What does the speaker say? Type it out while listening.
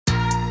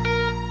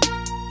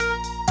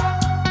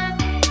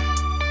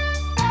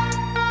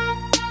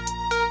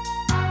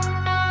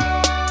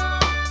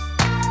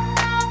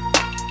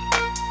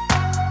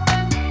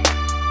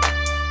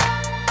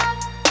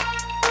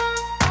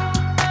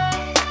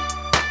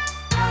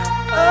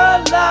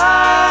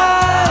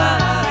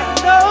alive.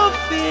 No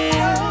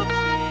fear,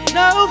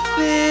 no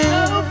fear,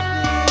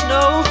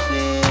 no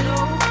fear.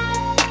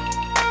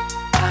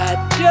 I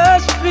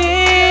just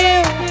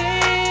feel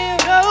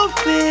no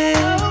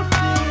fear,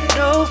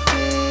 no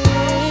fear.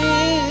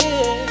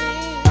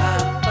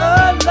 I'm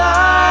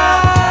alive.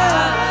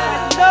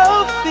 No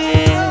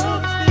fear,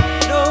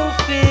 no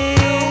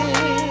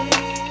fear.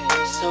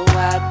 So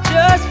I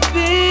just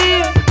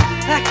feel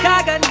like I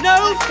got no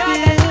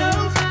fear,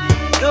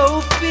 no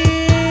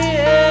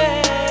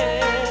fear.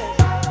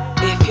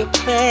 If you're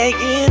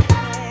playing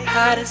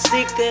hide and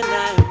seek, then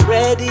I'm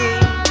ready,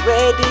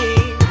 ready,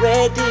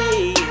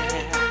 ready.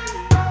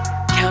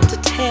 Count to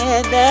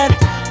 10 and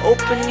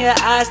open your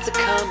eyes to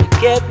come and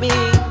get me,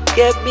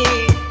 get me,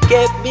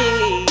 get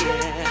me.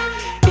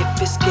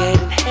 If it's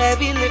getting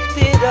heavy, lift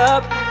it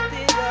up.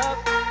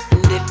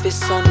 And if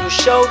it's on your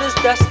shoulders,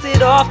 dust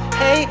it off.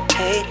 Hey,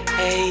 hey,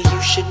 hey,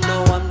 you should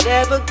know I'm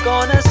never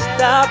gonna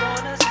stop.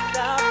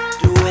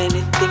 Do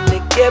anything to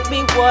get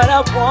me what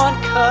I want,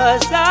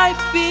 'cause I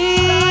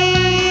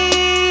feel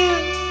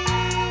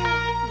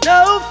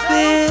no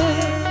fear,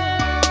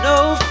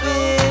 no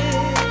fear.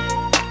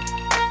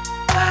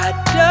 I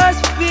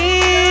just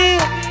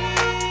feel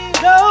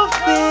no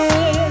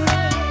fear,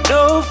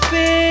 no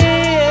fear.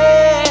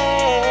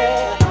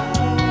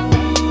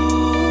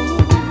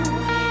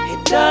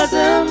 It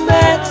doesn't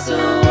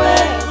matter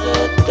where the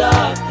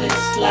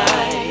darkness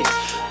lies.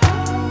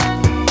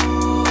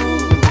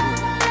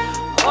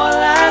 All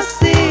I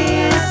see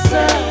is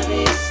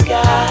sunny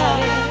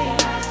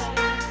skies.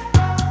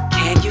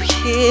 Can you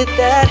hear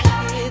that?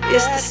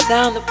 It's the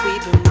sound that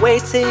we've been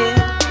waiting,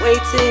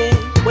 waiting,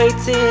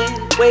 waiting,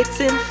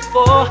 waiting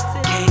for.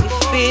 Can you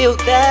feel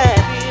that?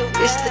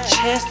 It's the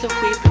chance that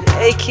we've been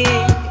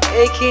aching,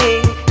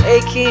 aching,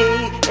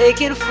 aching,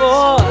 aching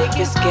for. If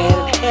it's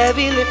getting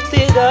heavy, lift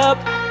it up.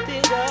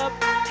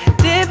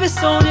 And if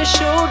it's on your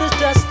shoulders,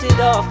 dust it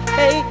off.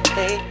 Hey,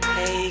 hey,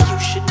 hey, you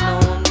should know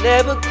I'm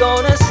never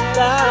gonna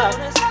stop.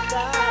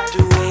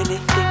 Do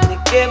anything to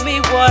get me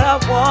what I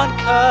want,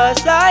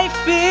 'cause I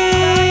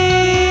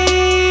feel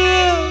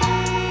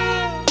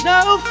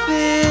no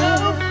fear,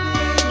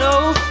 no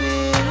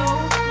fear.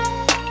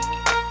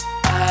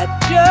 I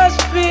just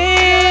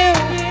feel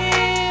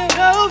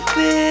no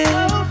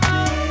fear,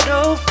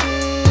 no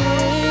fear.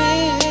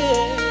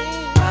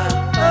 I'm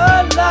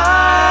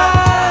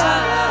alive.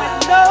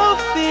 No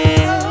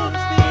fear,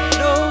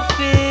 no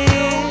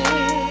fear.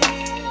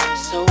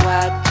 So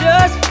I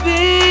just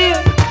feel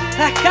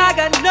like I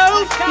got no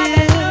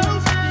fear,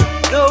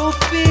 no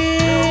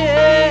fear.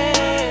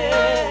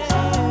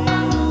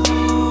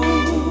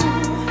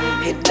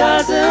 It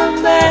doesn't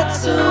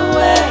matter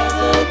where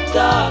the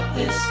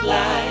darkness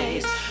lies.